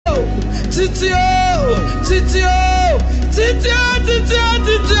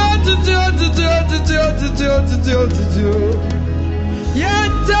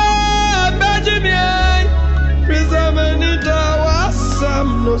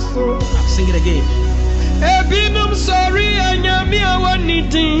Sing it again. Ebinum sorry anyami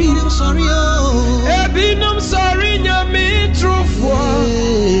awaniti. Ebinum sorry oh. Ebinum sorry nyami trufwa.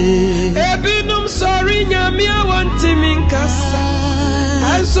 Ebinum sorry nyami awanti minkasa.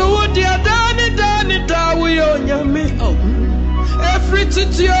 And so what the dani da we on nyami. Oh. Every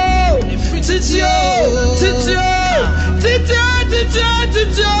titio.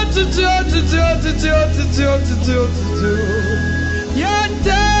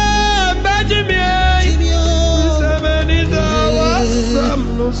 Yata Benjamin Semenida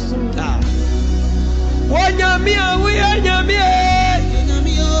Wasamnosu Wanyamia we anyamia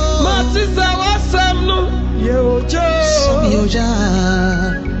Matisa Wasamno Yeoja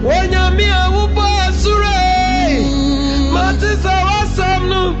Wanyamia Uba Sure Matisa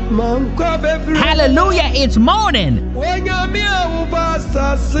Wasamno Mankwa Bebre. Hallelujah, it's morning. Wanyamia Uba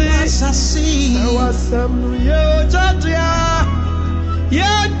Sasi Wasamno Yeoja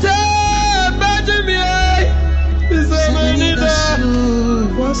Yata Benjamin Semenida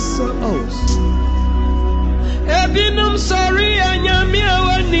Wasamno Ebinum sorry anyami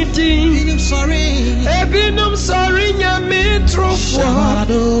awaniti. Ebinum sorry nyami trofwa.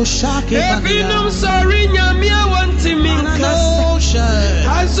 Ebinum sorry nyami awanti minkasa.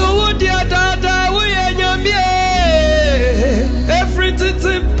 Aso wodi adada we anyami. Every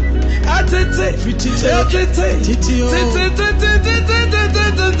titip atete.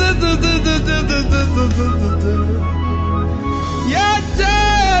 Yata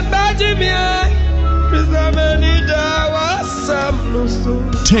Benjamin.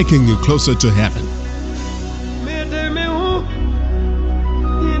 Taking you closer to heaven.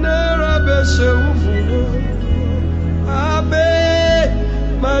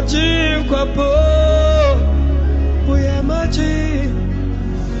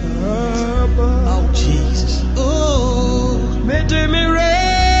 Oh Jesus. Oh.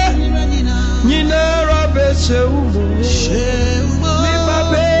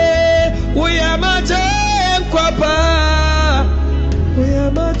 We are magic, Papa. We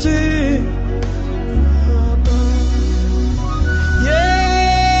are magic.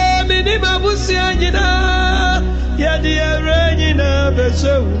 Yeah, minima busianina. Yeah, dear Renina,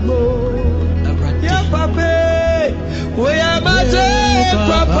 Beshumo. Yeah, Papa. We are magic,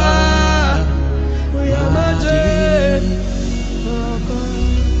 Papa. We are magic.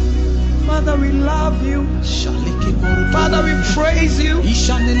 Father, we love you. Father, we praise you.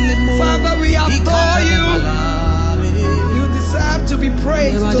 Father, we adore you. You deserve to be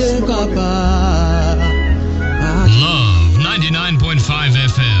praised this morning. Love 99.5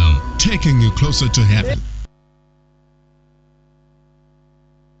 FM. Taking you closer to heaven.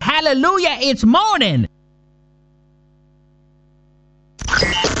 Hallelujah, it's morning.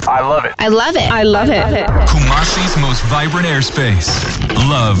 I love it. I love it. I love it. Kumasi's most vibrant airspace.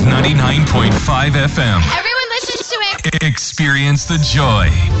 Love 99.5 FM. Everyone listens to it. Experience the joy.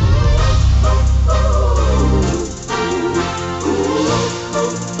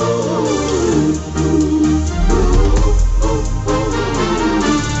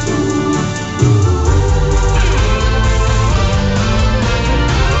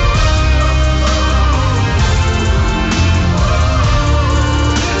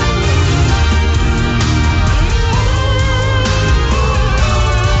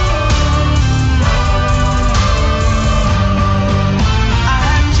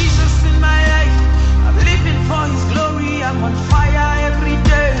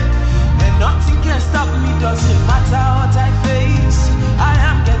 Doesn't matter what I face, I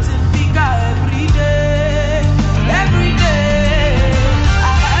am getting bigger every day. Every day,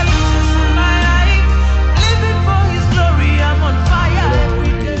 I have Jesus in my life, living for His glory. I'm on fire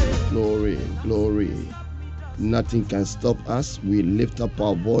every day. Glory, glory. Nothing can stop us. We lift up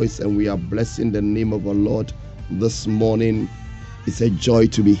our voice and we are blessing the name of our Lord this morning. It's a joy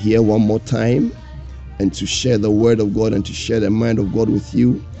to be here one more time and to share the word of God and to share the mind of God with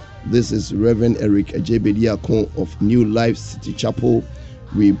you. This is Reverend Eric Ejebediakon of New Life City Chapel.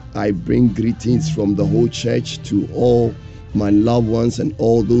 I bring greetings from the whole church to all my loved ones and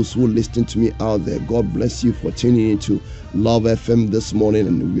all those who listen to me out there. God bless you for tuning into Love FM this morning,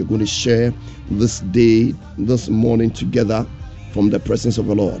 and we're going to share this morning together from the presence of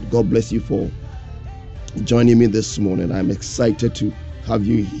the Lord. God bless you for joining me this morning. I'm excited to have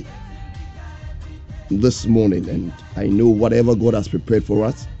you here this morning, and I know whatever God has prepared for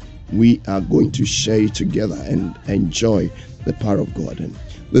us, we are going to share it together and enjoy the power of God. And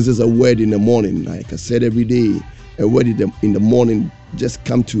this is a word in the morning. Like I said, every day, a word in the morning just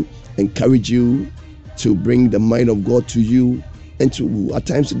come to encourage you, to bring the mind of God to you, and to at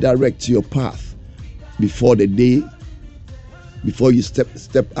times direct your path before the day, before you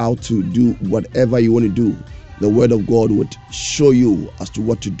step out to do whatever you want to do. The word of God would show you as to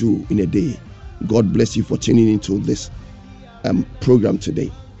what to do in a day. God bless you for tuning into this program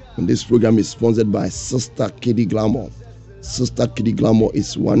today. And this program is sponsored by Sister Aked Glamour. Sister Aked Glamour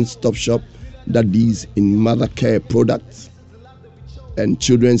is one-stop shop that deals in mother care products and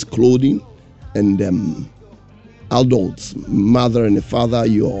children's clothing and adults, mother and father.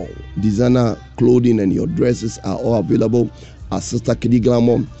 Your designer clothing and your dresses are all available at Sister Aked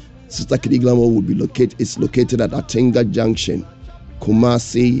Glamour. Sister Aked Glamour will be located at Atenga Junction,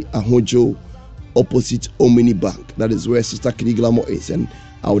 Kumasi, Ahojo, opposite Omni Bank. That is where Sister Aked Glamour is, and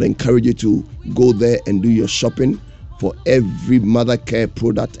I would encourage you to go there and do your shopping for every mother care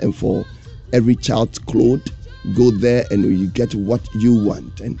product and for every child's clothes. Go there and you get what you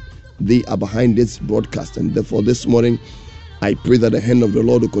want, and they are behind this broadcast. And therefore this morning I pray that the hand of the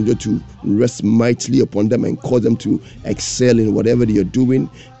Lord will continue to rest mightily upon them and cause them to excel in whatever they are doing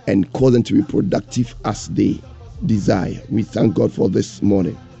and cause them to be productive as they desire. We thank God for this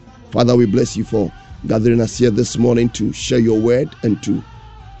morning. Father, we bless you for gathering us here this morning to share your word and to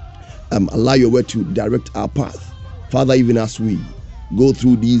allow your word to direct our path. Father, even as we go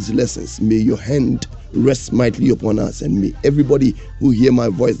through these lessons, may your hand rest mightily upon us, and may everybody who hear my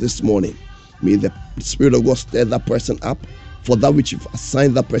voice this morning, may the Spirit of God stir that person up for that which you've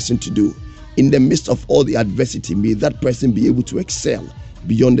assigned that person to do. In the midst of all the adversity, may that person be able to excel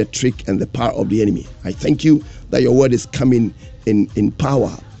beyond the trick and the power of the enemy. I thank you that your word is coming in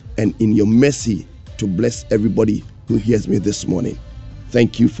power and in your mercy to bless everybody who hears me this morning.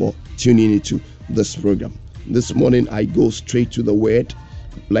 Thank you for tuning into this program. This morning I go straight to the word,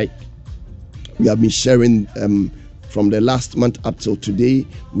 like we have been sharing from the last month up till today.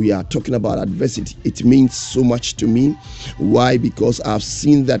 We are talking about adversity. It means so much to me. Why? Because I've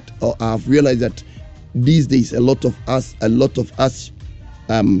seen that, or I've realized that these days a lot of us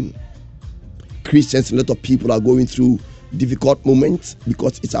Christians, a lot of people are going through difficult moments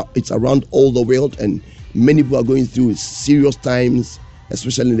because it's around all the world, and many people are going through serious times,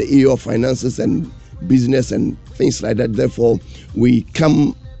 especially in the area of finances and business and things like that. Therefore, we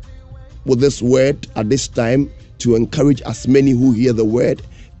come with this word at this time to encourage as many who hear the word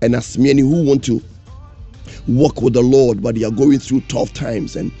and as many who want to walk with the Lord, but they are going through tough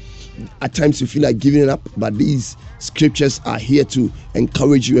times, and at times you feel like giving up, but these scriptures are here to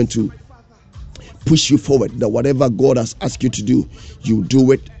encourage you and to push you forward, that whatever God has asked you to do, you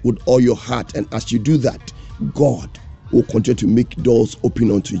do it with all your heart. And as you do that, God will continue to make doors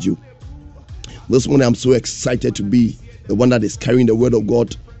open unto you. This morning I'm so excited to be the one that is carrying the word of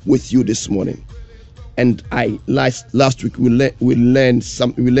God with you this morning. And last week we learned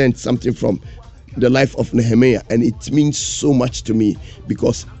something from the life of Nehemiah, and it means so much to me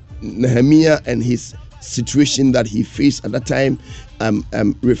because Nehemiah and his situation that he faced at that time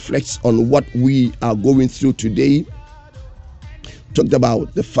reflects on what we are going through today. Talked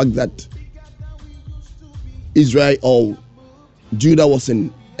about the fact that Israel or Judah was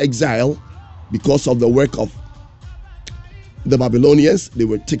in exile because of the work of the Babylonians. They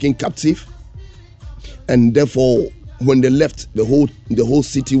were taken captive, and therefore when they left, the whole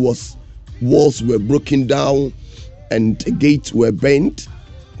city walls were broken down and gates were burnt.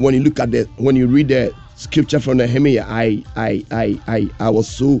 When you read the scripture from Nehemiah, I was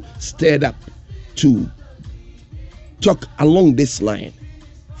so stirred up to talk along this line.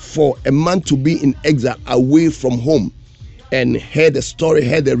 For a man to be in exile away from home and heard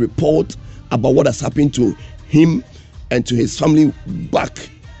the report about what has happened to him and to his family back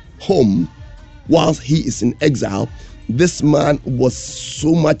home whilst he is in exile, this man was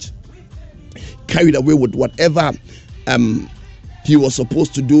so much carried away with whatever he was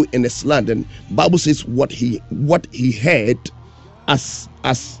supposed to do in his land. And Bible says what he had as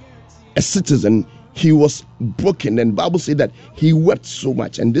a citizen, he was broken, and Bible said that he wept so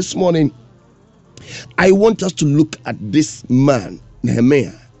much. And this morning I want us to look at this man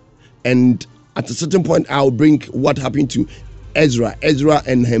Nehemiah, and at a certain point I'll bring what happened to Ezra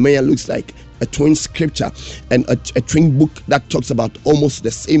and Nehemiah. Looks like a twin scripture and a twin book that talks about almost the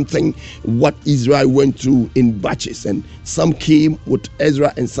same thing, what Israel went through in batches, and some came with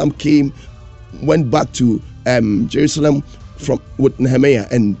Ezra and some went back to Jerusalem with Nehemiah,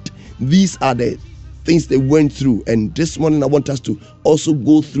 and these are the things they went through. And this morning I want us to also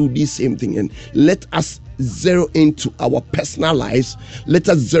go through this same thing, and let us zero into our personal lives. Let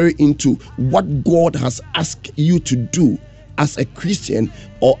us zero into what God has asked you to do as a Christian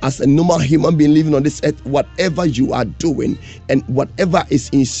or as a normal human being living on this earth. Whatever you are doing and whatever is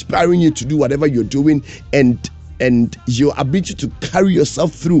inspiring you to do whatever you're doing, and your ability to carry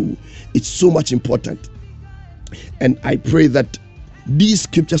yourself through, it's so much important. And I pray that these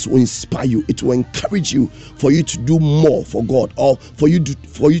scriptures will inspire you. It will encourage you for you to do more for God, or for you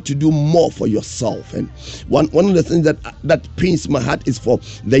to do more for yourself. And one of the things that pains my heart is for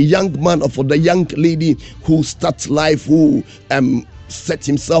the young man or for the young lady who starts life, who set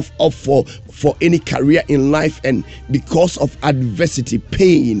himself up for any career in life, and because of adversity,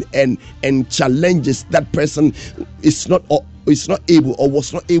 pain, and challenges, that person is not able or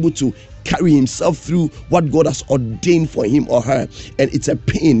was not able to carry himself through what God has ordained for him or her, and it's a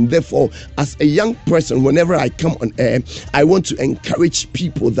pain. Therefore, as a young person, whenever I come on air, I want to encourage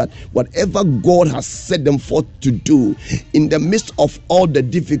people that whatever God has set them forth to do, in the midst of all the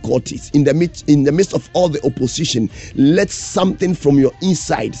difficulties, in the midst of all the opposition, let something from your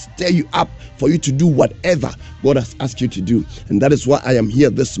inside stir you up for you to do whatever God has asked you to do. And that is why I am here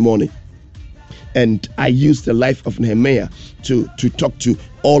this morning. And I use the life of Nehemiah to talk to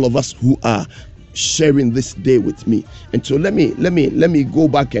all of us who are sharing this day with me. And so let me go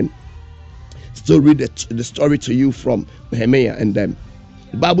back and still read the story to you from Nehemiah. And the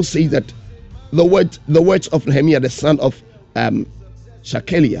Bible says that the words of Nehemiah, the son of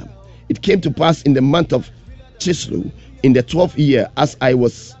Shakeliah, it came to pass in the month of Chislev, in the 12th year, as I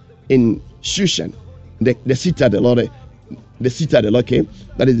was in Shushan, the citadel, okay,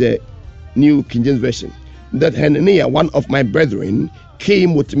 that is the New King James Version, that Hananiah, one of my brethren,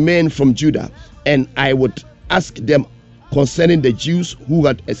 came with men from Judah, and I would ask them concerning the Jews who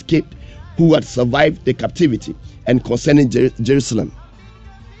had escaped, who had survived the captivity, and concerning Jerusalem.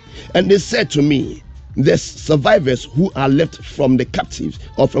 And they said to me, the survivors who are left from the captives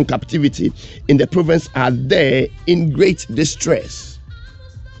or from captivity in the province are there in great distress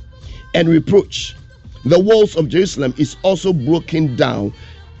and reproach. The walls of Jerusalem is also broken down,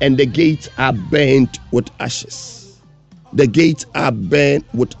 and the gates are burnt with ashes. The gates are burnt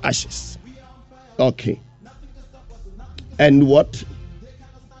with ashes. Okay. And what?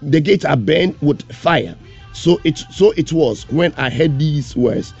 The gates are burnt with fire. So it was when I heard these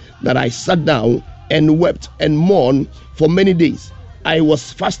words that I sat down and wept and mourned for many days. I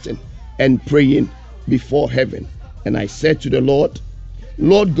was fasting and praying before heaven. And I said to the Lord,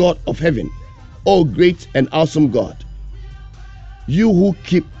 Lord God of heaven, O great and awesome God, you who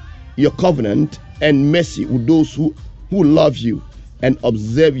keep your covenant and mercy with those who love you and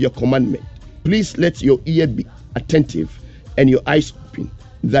observe your commandment, please let your ear be attentive and your eyes open,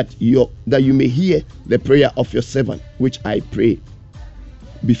 that you may hear the prayer of your servant, which I pray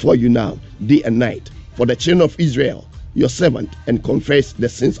before you now, day and night, for the children of Israel, your servant, and confess the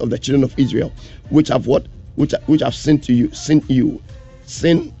sins of the children of Israel, which have sinned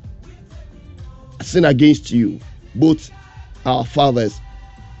against you, both our fathers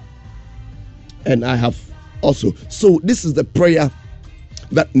and I have also. So this is the prayer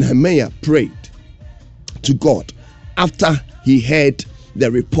that Nehemiah prayed to God after he heard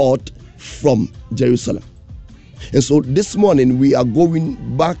the report from Jerusalem. And so this morning we are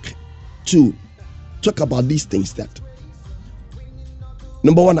going back to talk about these things. That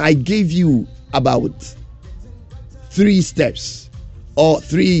number one, I gave you about 3 steps or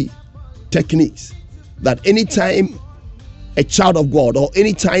 3 techniques that anytime a child of God, or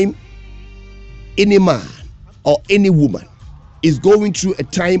anytime any man or any woman is going through a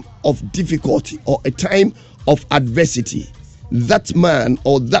time of difficulty or a time of adversity, that man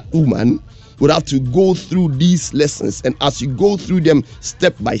or that woman would have to go through these lessons. And as you go through them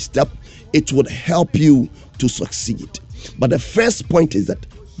step by step, it would help you to succeed. But the first point is that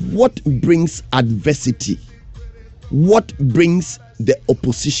what brings adversity? What brings the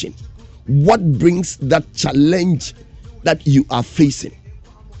opposition? What brings that challenge that you are facing?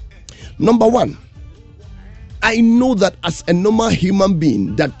 Number one, I know that as a normal human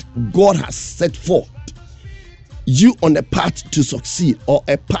being that God has set forth you on a path to succeed, or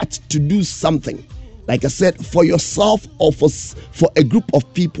a path to do something, like I said, for yourself or for a group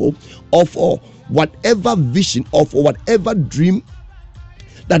of people, or for whatever vision or for whatever dream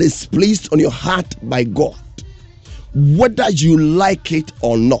that is placed on your heart by God, whether you like it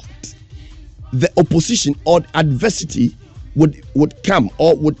or not, the opposition or adversity would come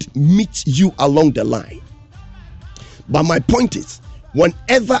or would meet you along the line. But my point is,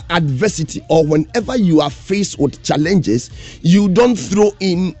 whenever adversity or whenever you are faced with challenges, you don't throw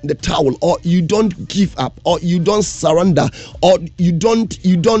in the towel, or you don't give up, or you don't surrender, or you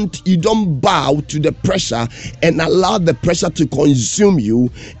don't bow to the pressure and allow the pressure to consume you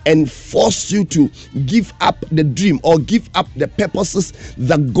and force you to give up the dream or give up the purposes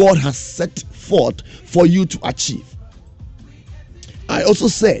that God has set forth for you to achieve. I also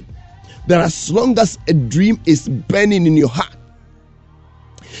said that as long as a dream is burning in your heart,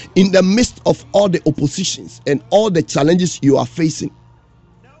 in the midst of all the oppositions and all the challenges you are facing,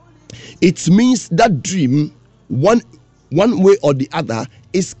 it means that dream, one way or the other,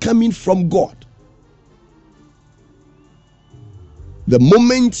 is coming from God. The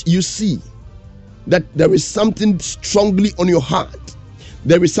moment you see that there is something strongly on your heart,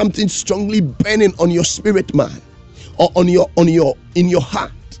 there is something strongly burning on your spirit, man, or in your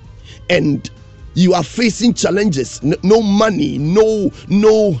heart, and you are facing challenges, no money,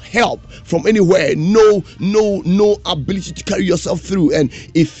 no help from anywhere, no ability to carry yourself through, and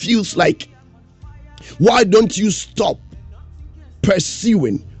it feels like, why don't you stop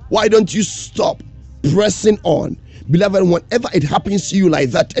pursuing? Why don't you stop pressing on? Beloved, whenever it happens to you like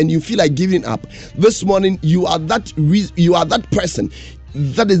that and you feel like giving up, this morning you are that person.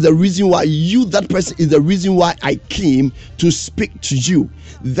 That is the reason why that person is the reason why I came to speak to you.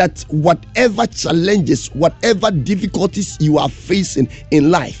 That whatever challenges, whatever difficulties you are facing in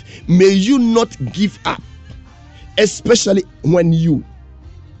life, may you not give up. Especially when you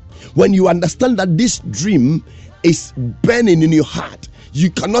understand that this dream is burning in your heart. You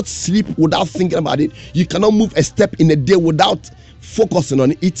cannot sleep without thinking about it. You cannot move a step in a day without focusing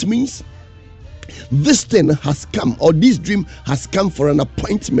on it. It means this thing has come, or this dream has come for an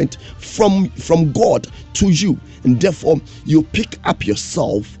appointment from God to you, and therefore you pick up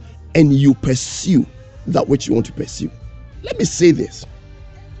yourself and you pursue that which you want to pursue. Let me say this.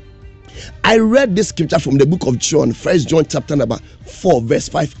 I read this scripture from the book of John, 1 John chapter number 4 verse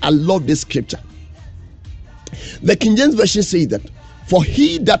 5. I love this scripture. The King James Version says that, for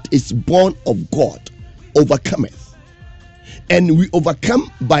he that is born of God overcometh, and we overcome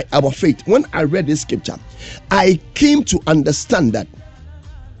by our faith. When I read this scripture, I came to understand that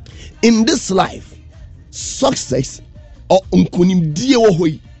in this life, success or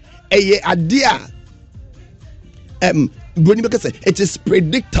it is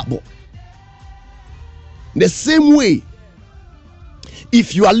predictable. The same way,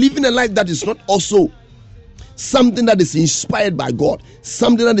 if you are living a life that is not also something that is inspired by God,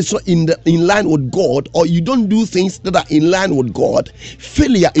 something that is not in line with God, or you don't do things that are in line with God,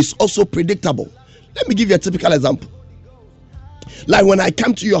 failure is also predictable. Let me give you a typical example. Like when I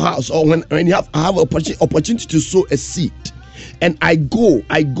come to your house, or when I have opportunity to sow a seed, and I go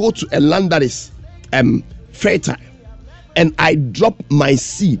to a land that is fertile, and I drop my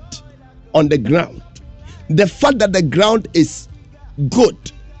seed on the ground. The fact that the ground is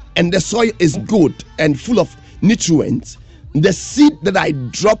good and the soil is good and full of nutrients, the seed that I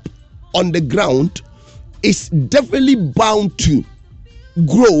drop on the ground is definitely bound to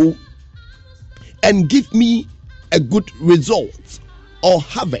grow and give me a good result or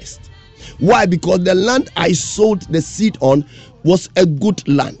harvest. Why? Because the land I sowed the seed on was a good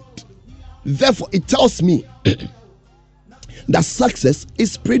land. Therefore, it tells me that success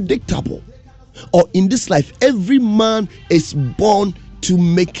is predictable. Or in this life, every man is born to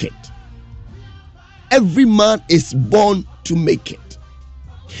make it. Every man is born to make it.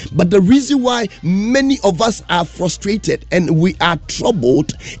 But the reason why many of us are frustrated and we are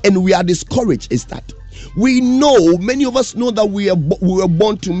troubled and we are discouraged is that many of us know that we were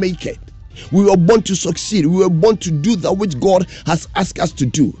born to make it. We were born to succeed. We were born to do that which God has asked us to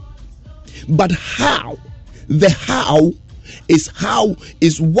do. But how? The how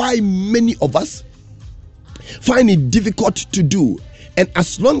is why many of us find it difficult to do. And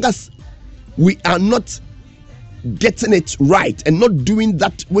as long as we are not getting it right and not doing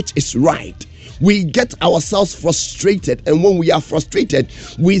that which is right, we get ourselves frustrated. And when we are frustrated,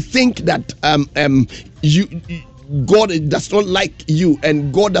 we think that God does not like you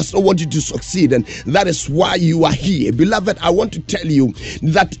and God does not want you to succeed, and that is why you are here. Beloved, I want to tell you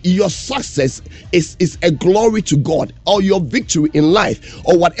that your success is a glory to God, or your victory in life,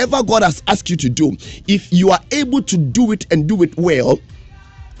 or whatever God has asked you to do. If you are able to do it and do it well,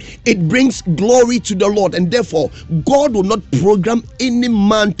 it brings glory to the Lord, and therefore God will not program any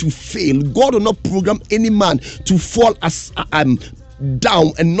man to fail. God will not program any man to fall as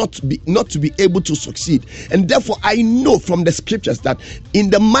down and not to be able to succeed. And therefore I know from the scriptures that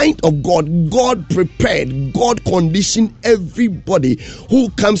in the mind of God prepared, God conditioned everybody who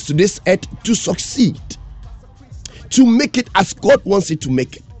comes to this earth to succeed, to make it as God wants it to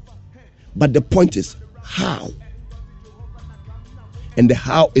make it. But the point is how. And the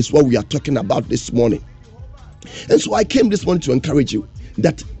how is what we are talking about this morning. And so I came this morning to encourage you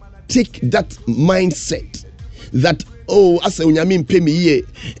that take that mindset that, oh, as a unyami pay me ye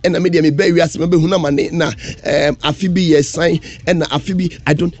and I made me bury as maybe hunamane na afibi ye sign and afibi.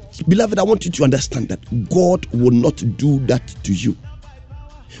 I don't, beloved, I want you to understand that God will not do that to you.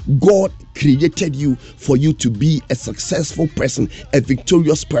 God created you for you to be a successful person, a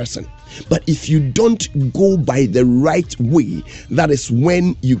victorious person. But if you don't go by the right way, that is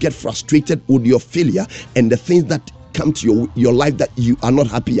when you get frustrated with your failure and the things that come to your life that you are not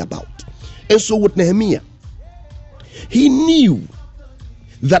happy about. And so with Nehemiah, he knew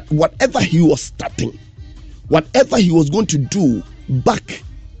that whatever he was starting, whatever he was going to do back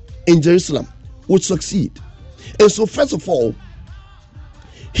in Jerusalem would succeed. And so first of all,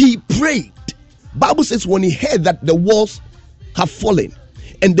 he prayed. Bible says when he heard that the walls have fallen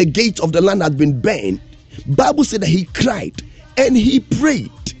and the gates of the land had been burned, Bible said that he cried and he prayed.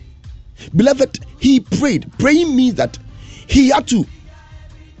 Beloved, he prayed. Praying means that he had to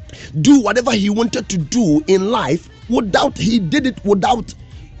do whatever he wanted to do in life he did it without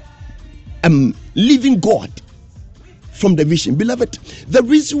leaving God from the vision. Beloved, the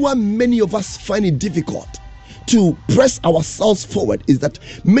reason why many of us find it difficult to press ourselves forward is that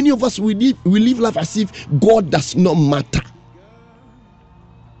many of us we live life as if God does not matter.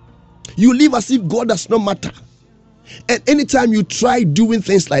 You live as if God does not matter. And anytime you try doing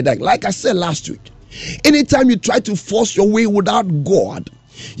things like that, like I said last week, anytime you try to force your way without God,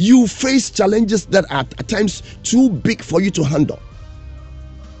 you face challenges that are at times too big for you to handle.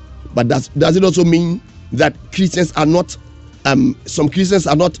 But does it also mean that Christians are not some Christians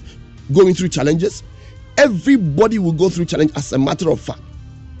are not going through challenges? Everybody will go through challenge as a matter of fact.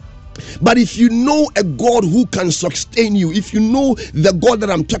 But if you know a God who can sustain you, if you know the God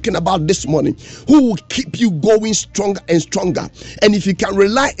that I'm talking about this morning, who will keep you going stronger and stronger, and if you can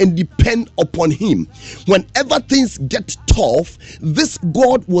rely and depend upon him, whenever things get tough, this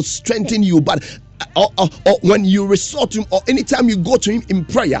God will strengthen you. But or when you resort to him, or anytime you go to him in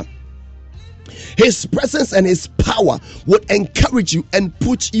prayer, his presence and his power will encourage you and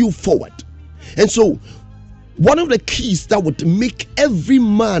put you forward. And so one of the keys that would make every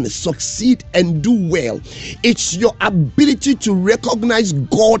man succeed and do well, it's your ability to recognize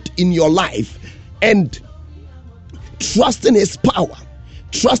God in your life and trust in his power,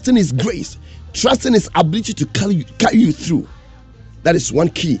 trust in his grace, trust in his ability to carry you through. That is one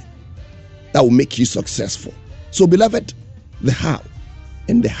key that will make you successful. So beloved, the how.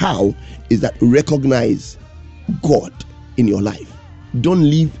 And the how is that recognize God in your life. Don't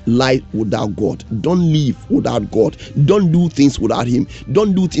live life without God. Don't live without God. Don't do things without him.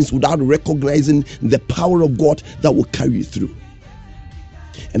 Don't do things without recognizing the power of God that will carry you through.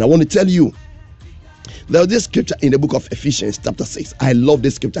 And I want to tell you, there's this scripture in the book of Ephesians chapter 6. I love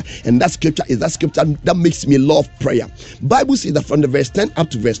this scripture. And that scripture is that scripture that makes me love prayer. Bible says that from the verse 10 up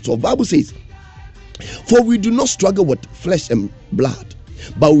to verse 12, Bible says, for we do not struggle with flesh and blood,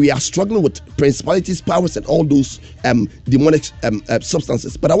 but we are struggling with principalities, powers, and all those demonic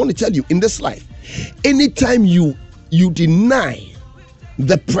substances. But I want to tell you, in this life, anytime you deny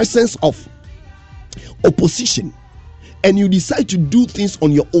the presence of opposition and you decide to do things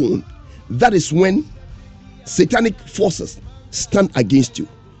on your own, that is when satanic forces stand against you.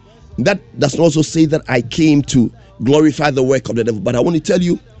 That does not also say that I came to glorify the work of the devil, but I want to tell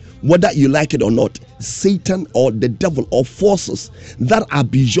you, whether you like it or not, Satan or the devil or forces that are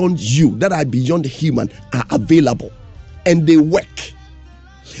beyond you, that are beyond human, are available and they work.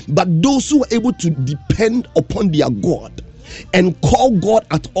 But those who are able to depend upon their God and call God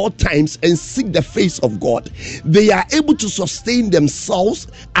at all times and seek the face of God, they are able to sustain themselves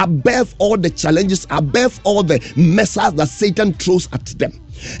above all the challenges, above all the messes that Satan throws at them.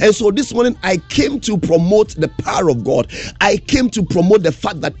 And so this morning I came to promote the power of God. I came to promote the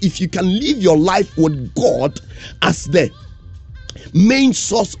fact that if you can live your life with God as the main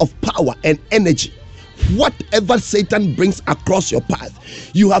source of power and energy, whatever Satan brings across your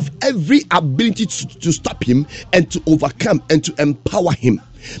path, you have every ability to stop him and to overcome and to empower him.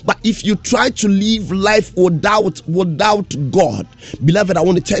 But if you try to live life without God, beloved, I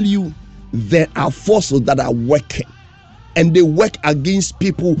want to tell you, there are forces that are working. And they work against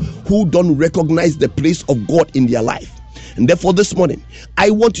people who don't recognize the place of God in their life. And therefore this morning, I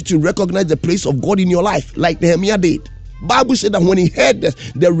want you to recognize the place of God in your life, like Nehemiah did. Bible said that when he heard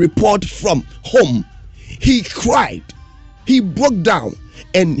the report from home, he cried, he broke down,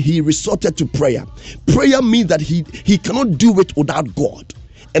 and he resorted to prayer. Prayer means that he cannot do it without God.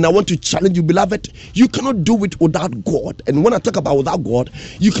 And I want to challenge you, beloved, you cannot do it without God. And when I talk about without God,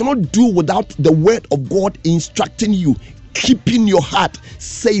 you cannot do without the word of God instructing you, keeping your heart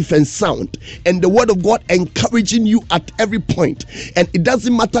safe and sound, and the word of God encouraging you at every point. And it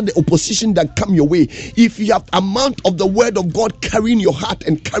doesn't matter the opposition that come your way. If you have amount of the word of God carrying your heart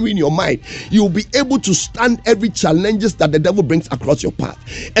and carrying your mind, you'll be able to stand every challenges that the devil brings across your path,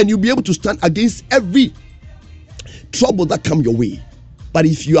 and you'll be able to stand against every trouble that come your way. But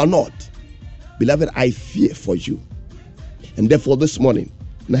if you are not, beloved, I fear for you. And therefore this morning,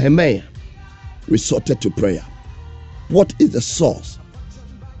 Nehemiah resorted to prayer. What is the source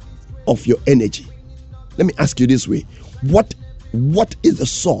of your energy? Let me ask you this way. What is the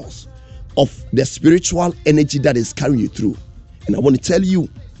source of the spiritual energy that is carrying you through? And I want to tell you,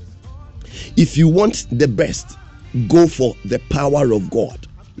 if you want the best, go for the power of God,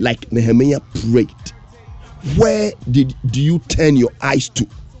 like Nehemiah prayed. Where do you turn your eyes to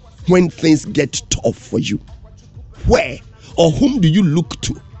when things get tough for you? Where or whom do you look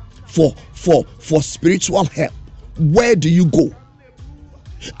to for spiritual help? Where do you go?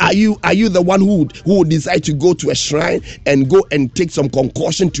 Are you the one who would decide to go to a shrine and go and take some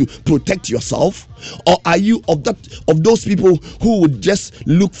concoction to protect yourself? Or are you of those people who would just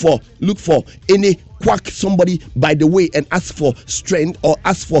look for any quack somebody by the way and ask for strength or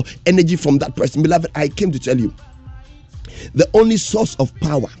ask for energy from that person? Beloved, I came to tell you, the only source of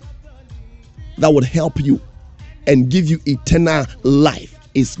power that would help you and give you eternal life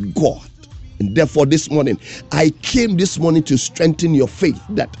is God. And therefore this morning, I came this morning to strengthen your faith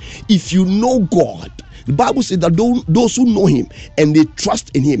that if you know God, the Bible says that those who know him and they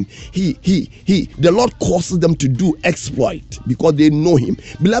trust in him, the Lord causes them to do exploit because they know him.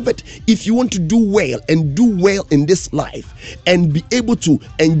 Beloved, if you want to do well and do well in this life and be able to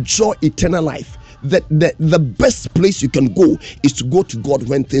enjoy eternal life, the best place you can go is to go to God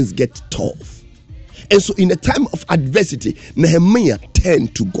when things get tough. And so in a time of adversity, Nehemiah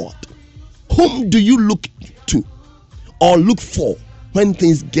turned to God. Whom do you look to or look for when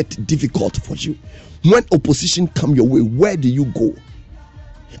things get difficult for you? When opposition come your way, where do you go?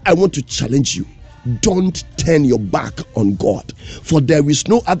 I want to challenge you. Don't turn your back on God, for there is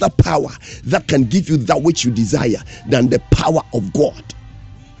no other power that can give you that which you desire than the power of God.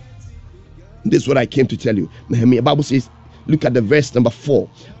 This is what I came to tell you. Nehemiah, Bible says, look at the verse number 4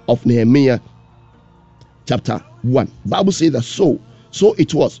 of Nehemiah chapter 1. Bible says that so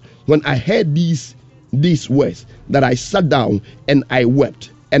it was when I heard these words that I sat down and I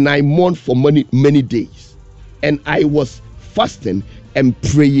wept and I mourned for many days, and I was fasting and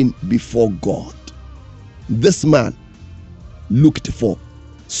praying before God. This man looked for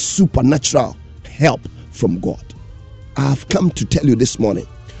supernatural help from God. I have come to tell you this morning,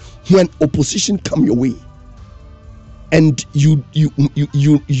 when opposition come your way and you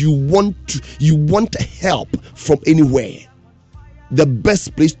want help from anywhere, the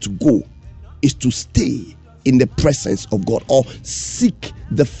best place to go is to stay in the presence of God, or seek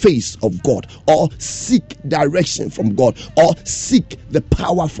the face of God, or seek direction from God, or seek the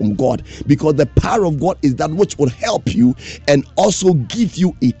power from God, because the power of God is that which will help you and also give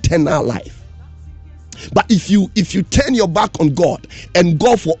you eternal life. But if you turn your back on God and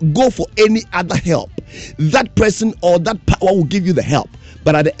go for any other help, that person or that power will give you the help,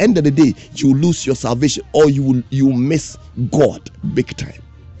 but at the end of the day you lose your salvation, or you miss God big time.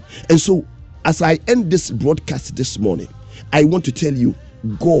 And so as I end this broadcast this morning, I want to tell you,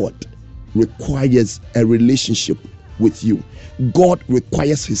 God requires a relationship with you. God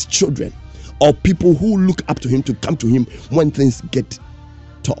requires his children or people who look up to him to come to him when things get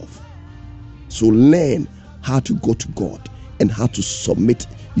tough. So learn how to go to God and how to submit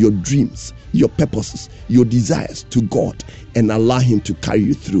your dreams, your purposes, your desires to God, and allow him to carry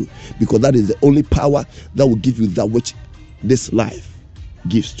you through, because that is the only power that will give you that which this life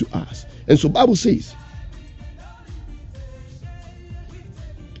gives to us. And so Bible says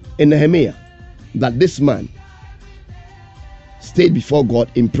in Nehemiah that this man stayed before God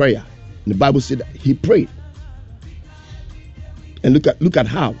in prayer. And the Bible said that he prayed. And look at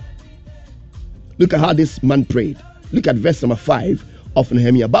how this man prayed. Look at verse number 5 of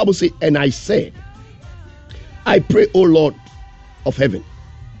Nehemiah. Bible says, and I said, I pray, O Lord of heaven,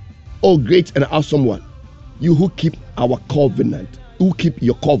 O great and awesome one, you who keep our covenant, who keep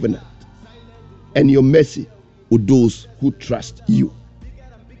your covenant and your mercy with those who trust you.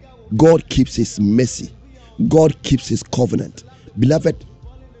 God keeps his mercy. God keeps his covenant. Beloved,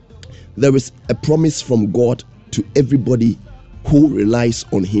 there is a promise from God to everybody who relies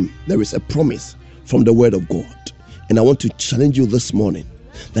on him. There is a promise from the word of God. And I want to challenge you this morning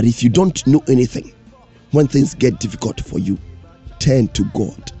that if you don't know anything, when things get difficult for you, turn to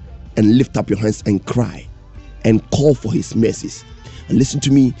God and lift up your hands and cry and call for his mercies. And listen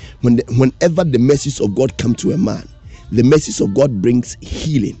to me, whenever the mercies of God come to a man, the mercies of God brings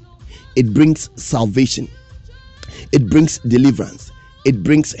healing, it brings salvation, it brings deliverance, it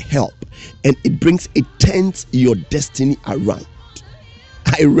brings help, and it turns your destiny around.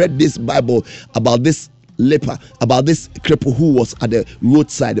 I read this Bible about this leper, about this cripple who was at the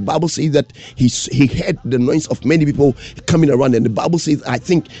roadside. The Bible says that he heard the noise of many people coming around, and the Bible says, I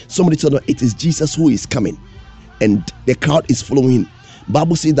think somebody told him it is Jesus who is coming, and the crowd is following him.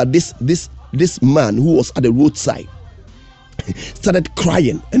 Bible says that this man who was at the roadside started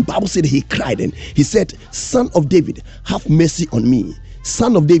crying, and Bible said he cried and he said, "Son of David, have mercy on me.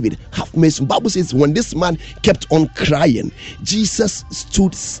 Son of David, have mercy." Bible says when this man kept on crying, Jesus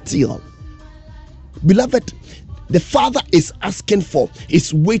stood still. Beloved, the Father is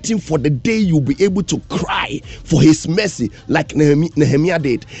waiting for the day you'll be able to cry for his mercy like Nehemiah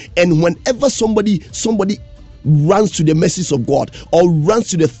did. And whenever somebody runs to the mercies of God or runs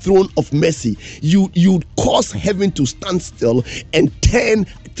to the throne of mercy, you cause heaven to stand still and turn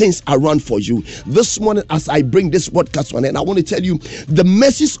things around for you. This morning, as I bring this broadcast to an end, I want to tell you the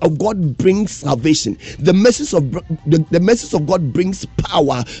mercies of God brings salvation. The mercies of God brings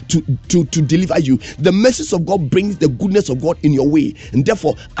power to deliver you. The mercies of God brings the goodness of God in your way. And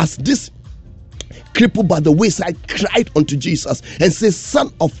therefore, as this crippled by the wayside cried unto Jesus and says,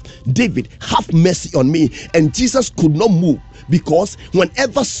 "Son of David, have mercy on me," and Jesus could not move, because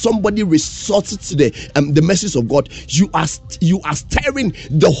whenever somebody resorts to the message of God, you are stirring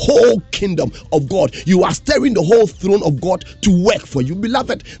the whole kingdom of God. You are stirring the whole throne of God to work for you.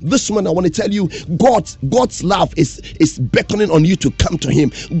 Beloved, this one I want to tell you, God's love is beckoning on you to come to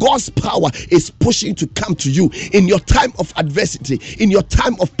him. God's power is pushing to come to you in your time of adversity, in your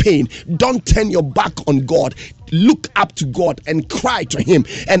time of pain. Don't turn your back on God. Look up to God and cry to him,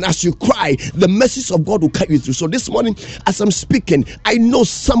 and as you cry, the message of God will carry you through. So this morning, as I'm speaking, I know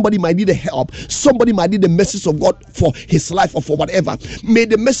somebody might need a help, somebody might need the message of God for his life or for whatever. May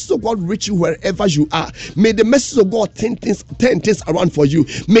the message of God reach you wherever you are. May the message of God turn things around for you.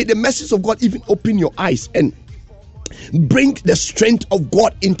 May the message of God even open your eyes and bring the strength of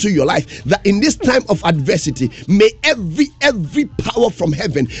God into your life, that in this time of adversity, may every power from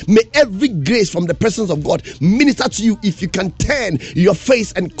heaven, may every grace from the presence of God minister to you. If you can turn your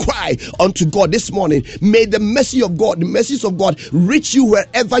face and cry unto God this morning, may the mercy of God, the message of God reach you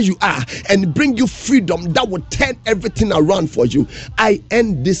wherever you are and bring you freedom that will turn everything around for you. I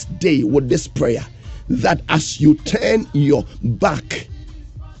end this day with this prayer, that as you turn your back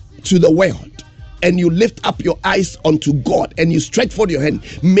to the world and you lift up your eyes unto God and you stretch forth your hand,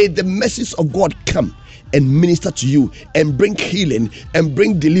 may the message of God come and minister to you and bring healing and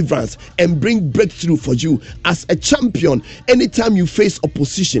bring deliverance and bring breakthrough for you. As a champion, anytime you face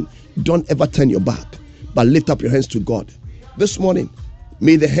opposition, don't ever turn your back, but lift up your hands to God. This morning,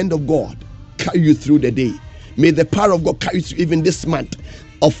 may the hand of God carry you through the day. May the power of God carry you through even this month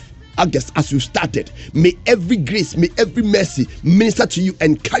of August as you started. May every grace, may every mercy minister to you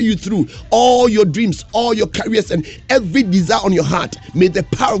and carry you through all your dreams, all your careers, and every desire on your heart. May the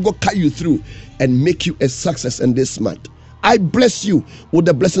power of God carry you through and make you a success in this month. I bless you with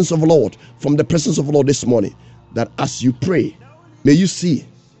the blessings of the Lord from the presence of the Lord this morning, that as you pray, may you see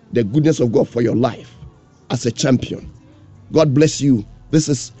the goodness of God for your life as a champion. God bless you. This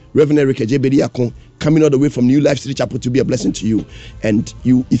is Reverend Eric Ejebediakon, coming all the way from New Life City Chapel to be a blessing to you. And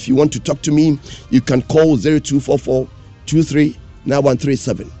if you want to talk to me, you can call 0244 23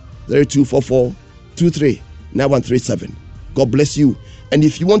 9137. 0244 23 9137. God bless you. And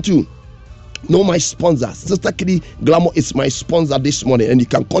if you want to know my sponsor, Sister Kitty Glamour is my sponsor this morning, and you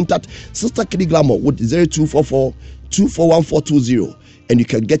can contact Sister Kitty Glamour with 0244 241420, and you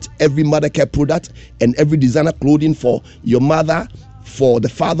can get every mother care product and every designer clothing for your mother, for the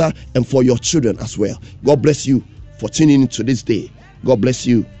father, and for your children as well. God bless you for tuning into this day. God bless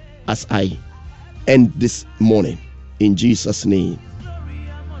you as I end this morning in Jesus' name.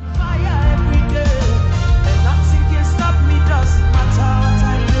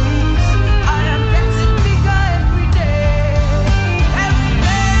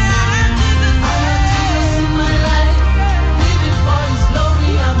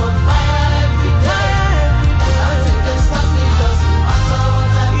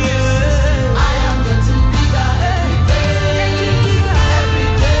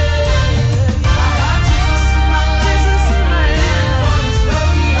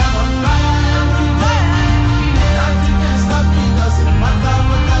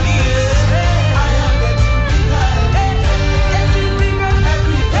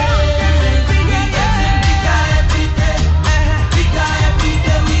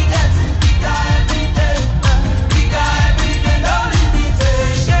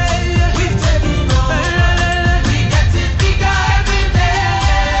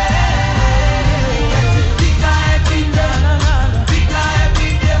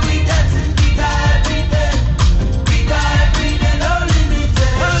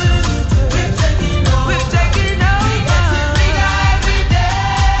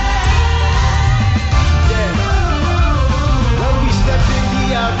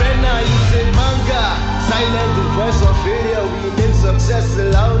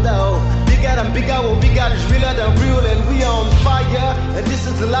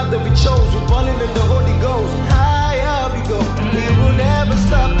 life that we chose. We're falling in the Holy Ghost. Higher we go. We will never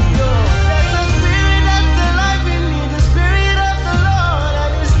stop. There's a spirit that's alive in me, the spirit of the Lord,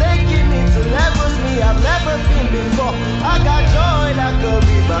 and it's taking me to levels I've never been before. I got joy like a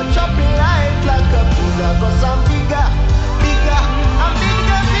river, chopping life like a pizza. 'Cause I'm bigger, bigger, I'm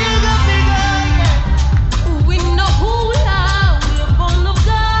bigger, bigger, bigger, yeah. We know who we are, we're born of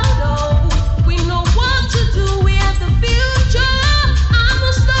God, oh. We know what to do, we have the future. I'm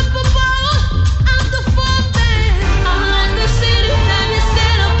unstoppable, I'm the fountain. I'm like the city that is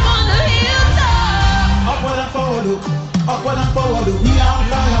set up on the hilltop. Upward and forward, upward and forward, we are on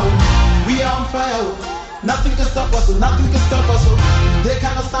fire, we are on fire. Nothing can stop us, nothing can stop us. They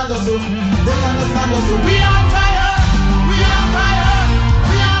cannot stand us, they cannot stand us. We are